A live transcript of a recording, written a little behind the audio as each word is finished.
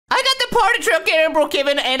the party truck here in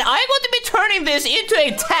Brookhaven, and I'm going to be turning this into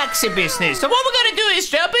a taxi business. So what we're going to do is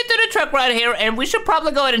jump into the truck right here, and we should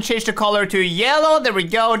probably go ahead and change the color to yellow. There we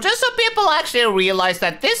go. Just so people actually realize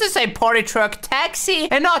that this is a party truck taxi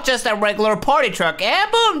and not just a regular party truck.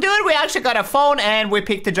 And boom, dude, we actually got a phone, and we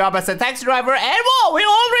picked the job as a taxi driver. And whoa, we're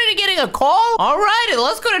already getting a call. Alrighty,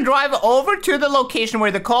 let's go and drive over to the location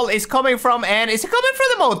where the call is coming from. And is it coming from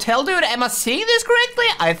the motel, dude? Am I seeing this correctly?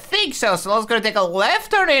 I think so. So let's go take a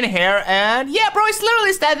left turn in here. And yeah, bro, he's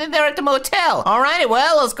literally standing there at the motel. Alrighty,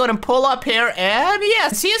 well, let's go and pull up here. And yeah,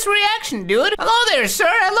 see his reaction, dude. Hello there, sir.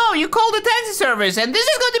 Hello, you called the taxi service. And this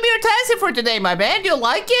is going to be your taxi for today, my man. Do you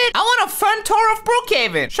like it? I want a fun tour of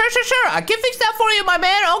Brookhaven. Sure. I can fix that for you, my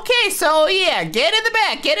man. Okay, so yeah, get in the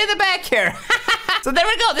back. Get in the back here. So there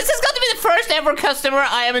we go. This is going to be the first ever customer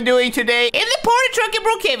I am doing today in the party truck in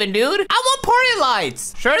Brookhaven, dude. I want party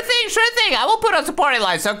lights. Sure thing. I will put on some party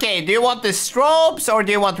lights. Okay, do you want the strobes, or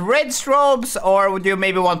do you want red strobes, or do you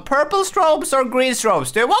maybe want purple strobes or green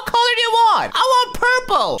strobes? Dude, what color do you want? I want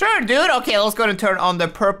purple. Sure, dude. Okay, let's go and turn on the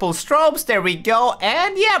purple strobes. There we go.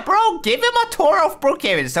 And yeah, bro, give him a tour of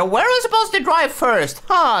Brookhaven. So where are we supposed to drive first?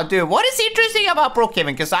 Huh, dude, what is interesting about Brookhaven?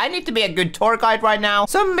 Because I need to be a good tour guide right now.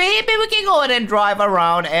 So maybe we can go ahead and drive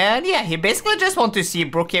around. And yeah, he basically just wants to see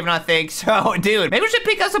Brookhaven, I think. So, dude, maybe we should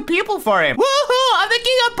pick up some people for him. Woohoo! I'm the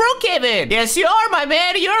king of Brookhaven. Yes, you are, my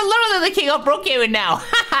man. You're literally the king of Brookhaven now.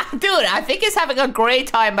 Dude, I think he's having a great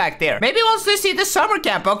time back there. Maybe he wants to see the summer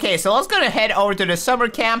camp. Okay, so let's go and head over to the summer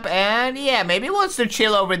camp. And yeah, maybe he wants to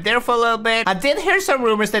chill over there for a little bit. I did hear some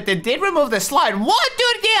rumors that they did remove the slide. What,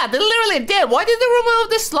 dude? Yeah, they literally did. Why did they remove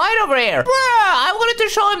the slide over here? Bruh, I wanted to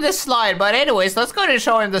show him the slide. But anyways, let's go and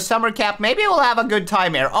show him the summer camp. Maybe we'll have a good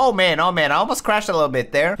time here. Oh man. I almost crashed a little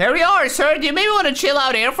bit there. Here we are, sir. Do you maybe want to chill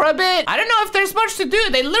out here for a bit? I don't know if there's much to do.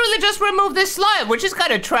 They literally just removed this slide, which is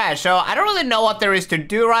kind of trash. So I don't really know what there is to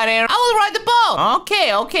do right here. I will ride the boat.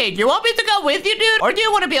 Okay. Do you want me to go with you, dude? Or do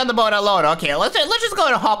you want to be on the boat alone? Okay, let's just go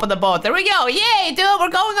and hop on the boat. There we go. Yay, dude. We're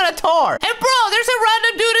going on a tour. And bro, there's a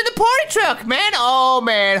random dude in the party truck, man. Oh,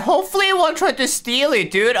 man. Hopefully he won't try to steal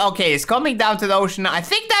it, dude. Okay, he's coming down to the ocean. I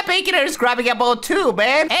think that baconator is grabbing a boat too,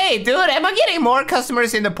 man. Hey, dude, am I getting more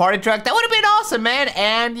customers in the party truck? That would have been awesome, man.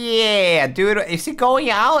 And yeah, dude, is he going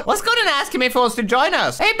out? Let's go and ask him if he wants to join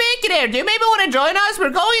us. Hey, baconator, do you maybe want to join us? We're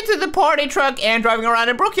going to the party truck and driving around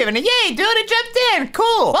in Brookhaven. Yay, dude, it jumped in.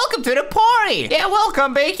 Cool. Welcome to the party. Yeah,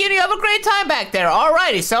 welcome, Bacon. You have a great time back there.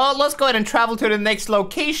 Alrighty, so let's go ahead and travel to the next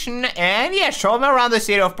location. And yeah, show him around the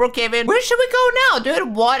city of Brookhaven. Where should we go now,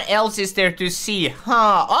 dude? What else is there to see?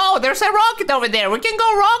 Huh? Oh, there's a rocket over there. We can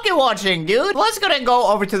go rocket watching, dude. Let's go and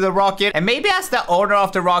go over to the rocket and maybe ask the owner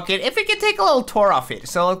of the rocket if we can take a little tour of it.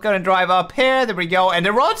 So let's go and drive up here. There we go. And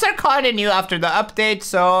the roads are kind of new after the update.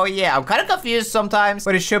 So yeah, I'm kind of confused sometimes,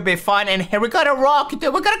 but it should be fine. And here we got a rocket,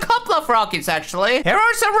 dude. We got a couple of rockets, actually. Here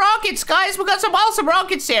are some rockets, guys. We got some awesome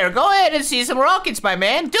rockets here. Go ahead and see some rockets, my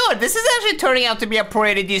man. Dude, this is actually turning out to be a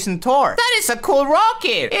pretty decent tour. That is a cool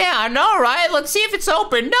rocket. Yeah, I know, right? Let's see if it's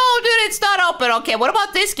open. No, dude, it's not open. Okay, what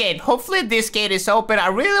about this gate? Hopefully this gate is open. I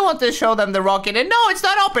really want to show them the rocket. And no, it's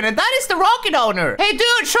not open. And that is the rocket owner. Hey,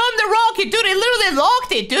 dude, show him the rocket. Dude, he literally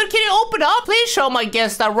locked it. Dude, can you open up? Please show my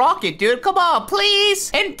guest that rocket, dude. Come on,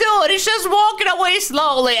 please. And dude, he's just walking away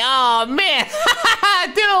slowly. Oh, man.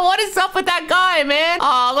 Dude, what is up with that guy, man?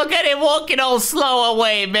 Oh, look at him walking all slow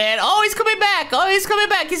away, man. Oh, he's coming back.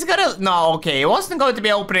 He's gonna... No, okay. He wasn't going to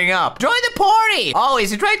be opening up. Join the party. Oh,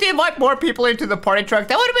 is he trying to invite more people into the party truck?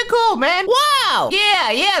 That would have been cool, man. Wow.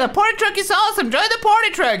 Yeah. The party truck is awesome. Join the party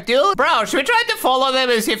truck, dude. Bro, should we try to follow them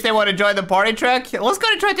and see if they want to join the party truck? Let's go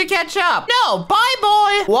and try to catch up. No, bye,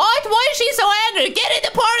 boy. What? Why is she so angry? Get in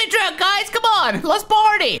the party truck, guys. Come on. Let's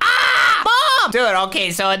party. Ah! Mom! Dude,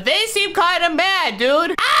 okay, so they seem kind of mad,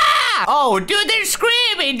 dude. Ah! Oh, dude, they're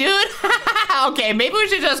screaming, dude. Okay, maybe we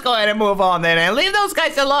should just go ahead and move on then and leave those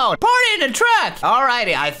guys alone. Party in the truck.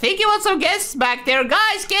 Alrighty, I think you want some guests back there.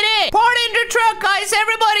 Guys, get in. Party in the truck, guys.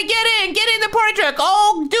 Everybody get in. Get in the party truck.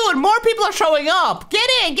 Oh, dude, more people are showing up. Get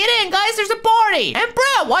in, guys. There's a party. And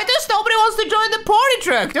bro, why does nobody wants to join the party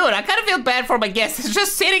truck? Dude, I kind of feel bad for my guests. It's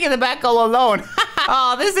just sitting in the back all alone.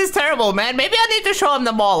 Oh, this is terrible, man. Maybe I need to show them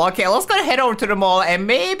the mall. Okay, let's go head over to the mall and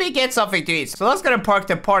maybe get something to eat. So let's go and park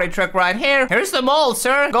the party truck right here. Here's the mall,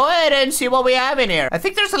 sir. Go ahead and see what we have in here. I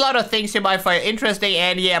think there's a lot of things you might find interesting.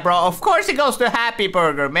 And yeah, bro, of course it goes to Happy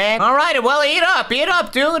Burger, man. Alright, well, eat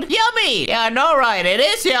up, dude. Yummy. Yeah, I know, right? It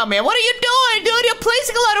is yummy. What are you doing, dude? You're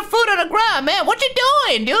placing a lot of food on the ground, man. What you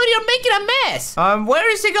doing, dude? You're making a mess.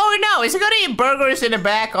 Where is he going now? Is he gonna eat burgers in the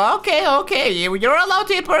back? Okay, okay. You're allowed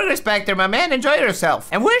to eat burgers back there, my man. Enjoy yourself.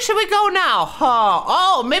 And where should we go now? Huh.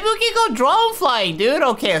 Oh, maybe we can go drone flying, dude.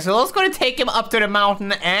 Okay, so let's go to take him up to the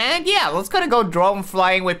mountain. And yeah, let's go drone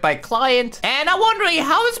flying with my client. And I'm wondering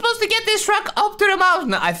how I'm supposed to get this truck up to the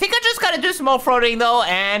mountain. I think I just gotta do some off-roading though.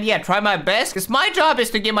 And yeah, try my best. Because my job is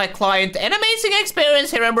to give my client an amazing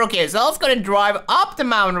experience here in Brookhaven. So let's go to drive up the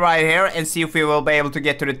mountain right here and see if we will be able to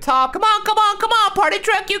get to the top. Come on, come on, come on, party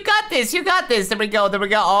truck. You got this. You got this. There we go. There we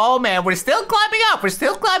go. Oh, man. We're still climbing up. We're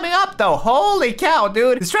still climbing up, though. Holy cow,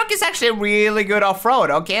 dude. This truck is actually really good off-road.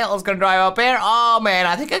 Okay, let's go drive up here. Oh, man.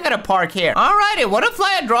 I think I gotta park here. Alrighty. Wanna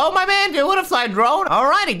fly a drone, my man? Do you wanna fly a drone?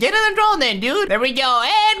 Alrighty. Get in the drone then, dude. There we go.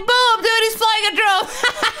 And boom, dude. He's flying a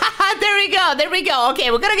drone. There we go. There we go.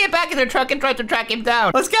 Okay, we're gonna get back in the truck and try to track him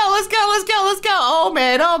down. Let's go. Let's go. Let's go. Let's go. Oh,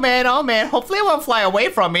 man. Oh, man. Oh, man. Hopefully he won't fly away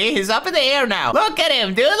from me. He's up in the air now. Look at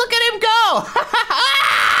him, dude. Look at him go.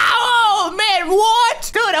 Oh, man.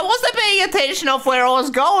 What? Dude, I wasn't paying attention of where I was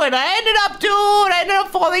going. I ended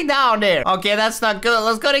up falling down there. Okay, that's not good.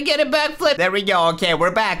 Let's go and get a backflip. There we go. Okay,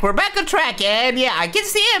 we're back. We're back on track. And yeah, I can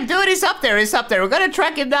see him, dude. He's up there. He's up there. We're gonna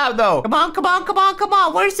track him down, though. Come on, come on, come on, come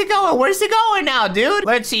on. Where's he going? Where's he going now, dude?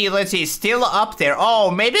 Let's see. Let's see. Still up there.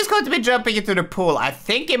 Oh, maybe he's going to be jumping into the pool. I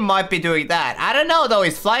think he might be doing that. I don't know, though.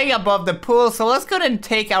 He's flying above the pool. So let's go and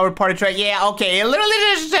take our party truck. Yeah, okay. He literally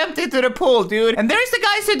just jumped into the pool, dude. And there's the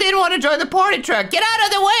guys who didn't want to join the party truck. Get out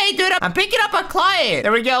of the way, dude. I'm picking up a client.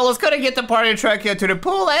 There we go. Let's go and get the party truck here to the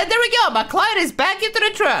pool. And there we go. My client is back into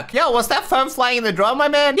the truck. Yo, was that fun flying in the drone, my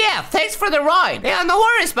man? Yeah, thanks for the ride. Yeah, no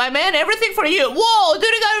worries, my man. Everything for you. Whoa, dude,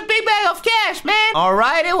 I got a big bag of cash, man.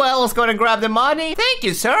 Alrighty, well, let's go and grab the money. Thank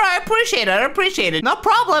you, sir. I appreciate it. I appreciate it. No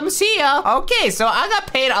problem. See ya. Okay, so I got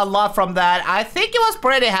paid a lot from that. I think he was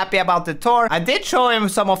pretty happy about the tour. I did show him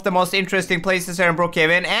some of the most interesting places here in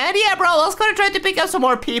Brookhaven. And yeah, bro, let's go and try to pick up some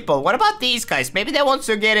more people. What about these guys? Maybe they want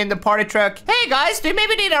to get in the party truck. Hey, guys, do you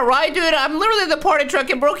maybe need a ride, dude? I'm literally the party truck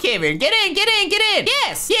in Brookhaven. Get in, get in, get in.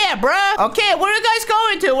 Yes, yeah, bro. Okay, where are you guys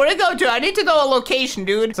going to? Where are you going to? I need to know a location,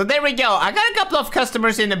 dude. So there we go. I got a couple of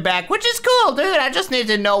customers in the back, which is cool, dude. I just need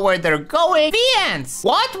to know where they're going. VNs.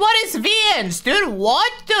 What? What is VNs, dude?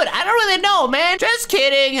 What? Dude, I don't really know, man. Just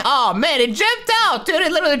kidding. Oh, man, it jumped out, dude.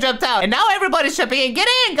 It literally jumped out. And now everybody's jumping in. Get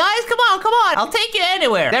in, guys. Come on, come on. I'll take you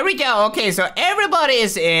anywhere. There we go. Okay, so everybody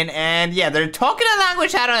is in, and yeah, they're talking a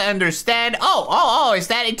language I don't understand. Oh, is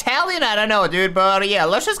that Italian? I don't know, dude, but yeah,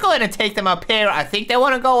 let's just go ahead and take them up here. I think they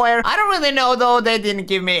want to go where. I don't really know, though. They didn't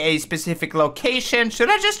give me a specific location. Should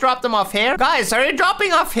I just drop them off here? Guys, are you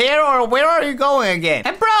dropping off here, or where are you going again?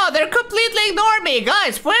 And bro, they're completely ignoring me.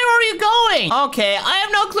 Guys, where are you going? Okay, I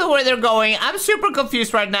have no clue where they're going. I'm super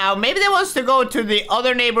confused right now. Maybe they want to go to the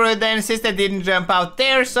other neighborhood then, since they didn't jump out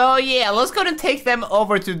there. So yeah, let's go and take them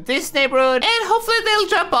over to this neighborhood, and hopefully they'll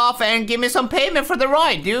jump off and give me some payment for the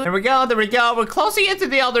ride, dude. There we go, there we go. We're closing into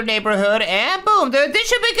the other neighborhood, and boom, dude, this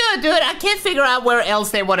should be good, dude. I can't figure out where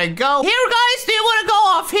else they want to go. Here, guys, do you want to go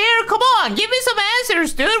off here? Come on, give me some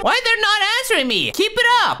answers, dude. Why they're not answering me? Keep it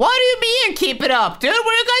up. What do you mean, keep it up, dude?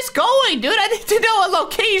 Where are you guys going, dude? I need to know a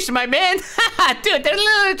location, my man. Dude, they're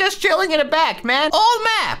literally just chilling in the back, man. Old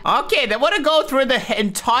map. Okay, they want to go through the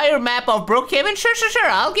entire map of Brookhaven. Sure.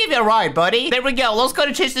 I'll give you a ride, buddy. There we go. Let's go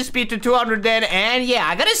to change the speed to 200 then. And yeah,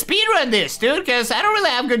 I gotta speed run this, dude, because I don't really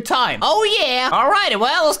have good time. Oh, yeah. Alrighty,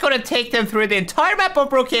 well, let's go to take them through the entire map of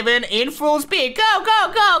Brookhaven in full speed. Go,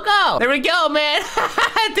 go, go, go. There we go, man.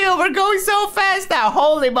 Dude, we're going so fast now.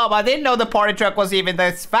 Holy mom, I didn't know the party truck was even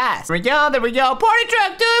this fast. There we go, there we go. Party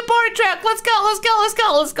truck, dude, party truck. Let's go, let's go, let's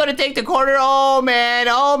go. Let's go to take the corner. Oh, man,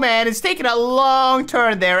 it's taking a long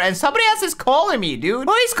turn there. And somebody else is calling me, dude.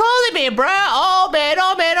 Who is calling me, bro? Oh,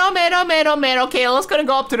 man. Okay, let's go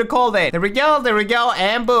up to the call then. There we go,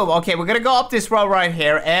 and boom. Okay, we're gonna go up this road right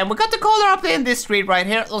here, and we got the caller up in this street right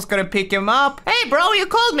here. Let's go to pick him up. Hey, bro, you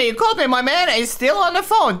called me, my man. He's still on the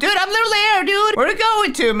phone. Dude, I'm literally here, dude. Where are you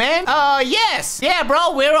going to, man? Yes. Yeah,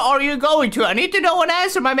 bro, where are you going to? I need to know an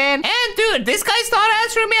answer, my man. And, dude, this guy's not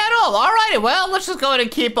answering me at all. Alrighty, well, let's just go ahead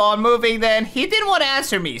and keep on moving then. He didn't want to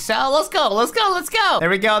answer me, so let's go. There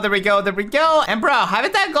we go. And, bro,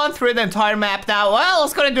 haven't I gone through the entire map now? Well,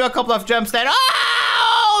 let's go and do a couple of jumps then.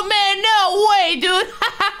 Oh, man, no way, dude.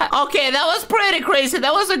 Okay, that was pretty crazy.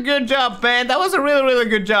 That was a good jump, man. That was a really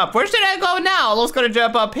good jump. Where should I go now? Let's go to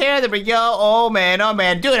jump up here. There we go. Oh, man.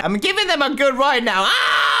 Dude, I'm giving them a good ride now.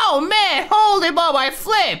 Ow! Oh man, holy mob, I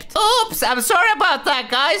flipped. Oops, I'm sorry about that,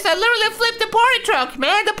 guys. I literally flipped the party truck,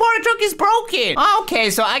 man. The party truck is broken. Okay,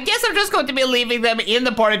 so I guess I'm just going to be leaving them in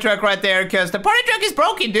the party truck right there because the party truck is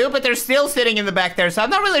broken, dude, but they're still sitting in the back there, so I'm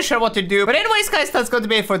not really sure what to do. But anyways, guys, that's going to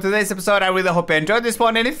be it for today's episode. I really hope you enjoyed this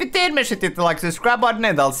one, and if you did, make sure to hit the like, subscribe button,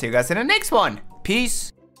 and I'll see you guys in the next one.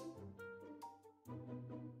 Peace.